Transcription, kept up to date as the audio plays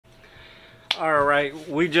Alright,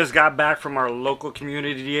 we just got back from our local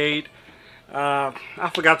community aid. I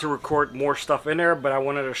forgot to record more stuff in there, but I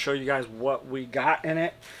wanted to show you guys what we got in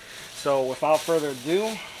it. So without further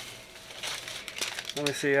ado, let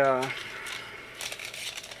me see.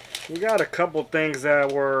 We got a couple things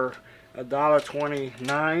that were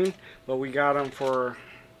 $1.29, but we got them for,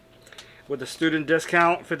 with the student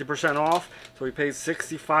discount, 50% off. So we paid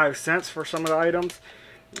 65 cents for some of the items.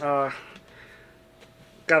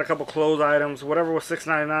 Got a couple clothes items. Whatever was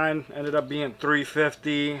 $6.99 ended up being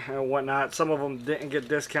 $3.50 and whatnot. Some of them didn't get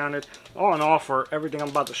discounted. All in all, for everything I'm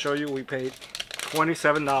about to show you, we paid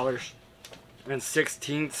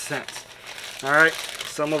 $27.16. Alright,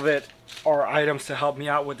 some of it are items to help me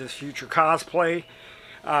out with this future cosplay.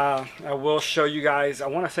 I will show you guys, I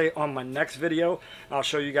want to say on my next video, I'll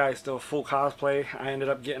show you guys the full cosplay. I ended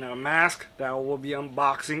up getting a mask that will be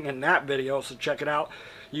unboxing in that video, so check it out.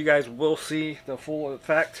 You guys will see the full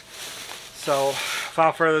effect. So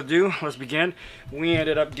without further ado, let's begin. We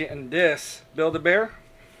ended up getting this Build-A-Bear.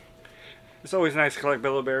 It's always nice to collect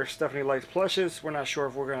Build-A-Bears. Stephanie likes plushes. We're not sure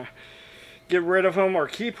if we're going to get rid of him or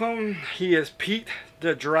keep him. He is Pete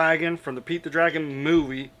the Dragon from the Pete the Dragon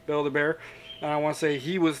movie, Build-A-Bear. And I want to say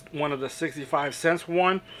he was one of the 65 cents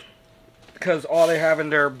one, because all they have in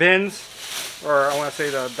their bins, or I want to say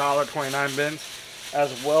the $1.29 bins,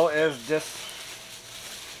 as well as this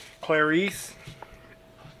Clarice.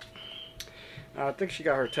 I think she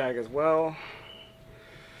got her tag as well.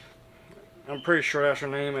 I'm pretty sure that's her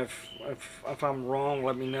name. If I'm wrong,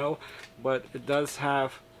 let me know. But it does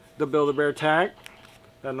have the Build-A-Bear tag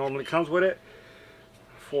that normally comes with it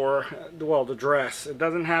for, well, the dress. It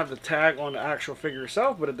doesn't have the tag on the actual figure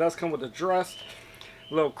itself, but it does come with the dress.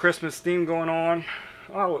 A little Christmas theme going on.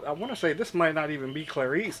 Oh, I want to say this might not even be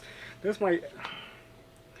Clarice. This might...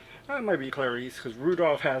 It might be Clarice, because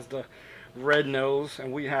Rudolph has the red nose,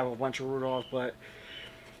 and we have a bunch of Rudolph, but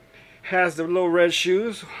has the little red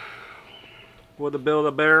shoes with the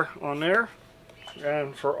Build-A-Bear on there.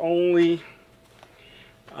 And for only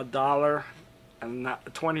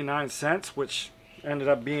 $1.29, which ended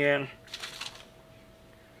up being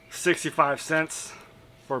 65 cents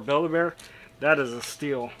for Build-A-Bear. That is a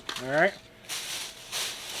steal. Alright.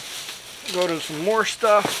 Go to some more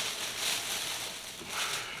stuff.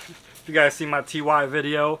 If you guys see my TY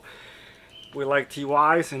video, we like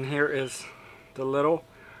TYs, and here is the little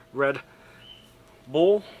red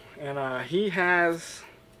bull, and he has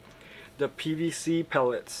the PVC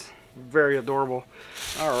pellets. Very adorable.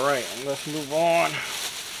 Alright, let's move on.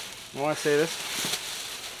 I want to say this.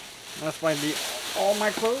 This might be all my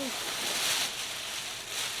clothes.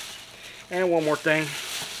 And one more thing.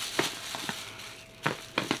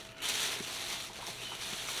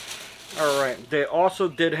 Alright, they also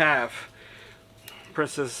did have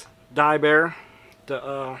Princess Dye Bear. It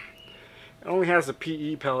only has the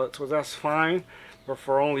PE pellets, so that's fine. But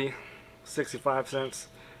for only 65 cents,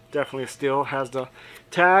 definitely a steal. Has the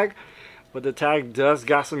tag, but the tag does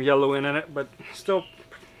got some yellow in it, but still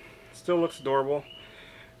looks adorable.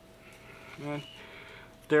 And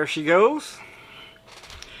there she goes.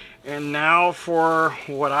 And now for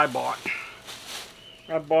what I bought.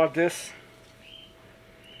 I bought this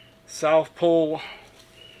South Pole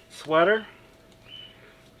sweater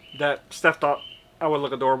that Steph thought I would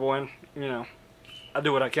look adorable in. You know, I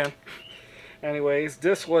do what I can. Anyways,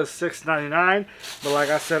 this was $6.99, but like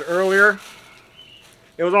I said earlier,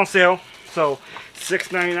 it was on sale. So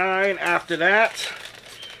 $6.99. After that,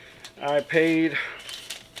 I paid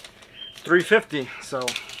 $3.50. So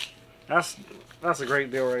that's a great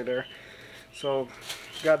deal right there. So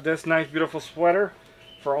got this nice beautiful sweater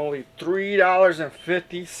for only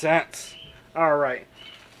 $3.50. Alright,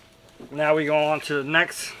 now we go on to the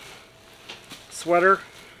next sweater.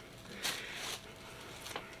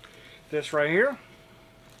 This right here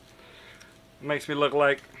makes me look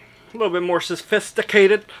like a little bit more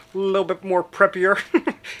sophisticated, a little bit more preppier.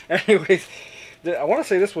 Anyways, I want to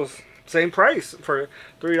say this was same price for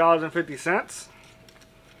 $3.50.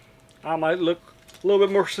 I might look a little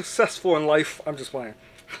bit more successful in life. I'm just playing.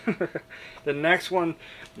 The next one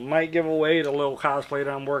might give away the little cosplay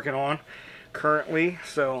that I'm working on currently,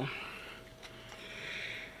 so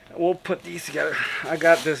we'll put these together. I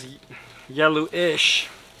got this yellowish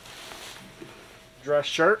dress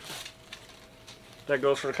shirt that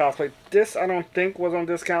goes for the cosplay. This I don't think was on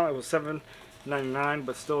discount. It was $7.99,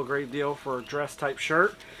 but still a great deal for a dress type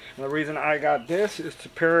shirt. And the reason I got this is to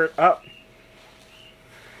pair it up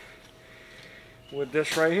with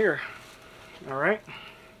this right here. Alright.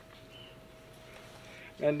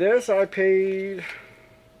 And this I paid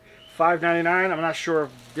 $5.99. I'm not sure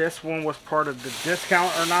if this one was part of the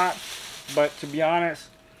discount or not, but to be honest,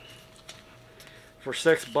 for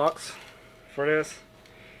 $6 for this.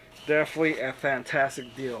 Definitely a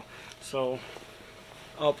fantastic deal. So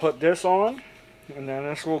I'll put this on, and then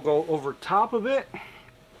this will go over top of it.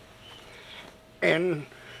 And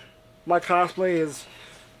my cosplay is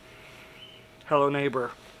Hello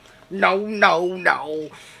Neighbor. No, no, no.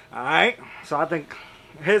 Alright, so I think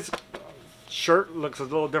his shirt looks a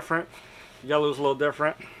little different. Yellow's a little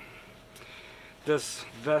different. This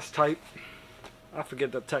vest type, I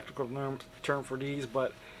forget the technical term for these,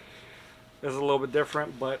 but it's a little bit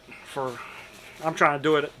different. But I'm trying to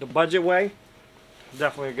do it the budget way.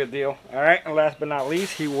 Definitely a good deal. Alright, and last but not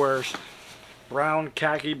least, he wears brown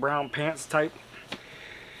khaki, brown pants type.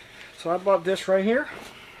 So I bought this right here.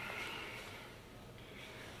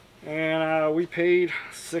 And we paid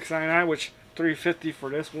 $6.99, which $3.50 for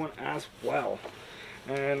this one as well.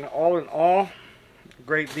 And all in all,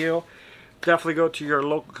 great deal. Definitely go to your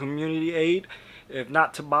local community aid. If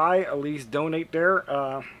not to buy, at least donate there.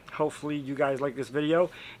 Hopefully you guys like this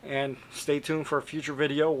video, and stay tuned for a future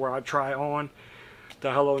video where I try on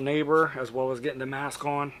the Hello Neighbor as well as getting the mask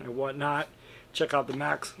on and whatnot. Check out the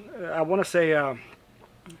mask. I want to say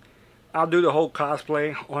I'll do the whole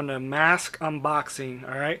cosplay on the mask unboxing.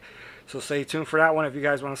 Alright, so stay tuned for that one if you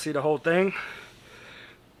guys want to see the whole thing.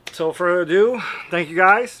 So further ado, thank you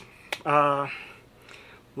guys.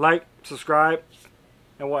 Like, subscribe,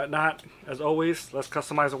 and whatnot. As always, let's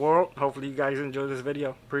customize the world. Hopefully you guys enjoy this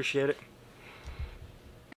video. Appreciate it.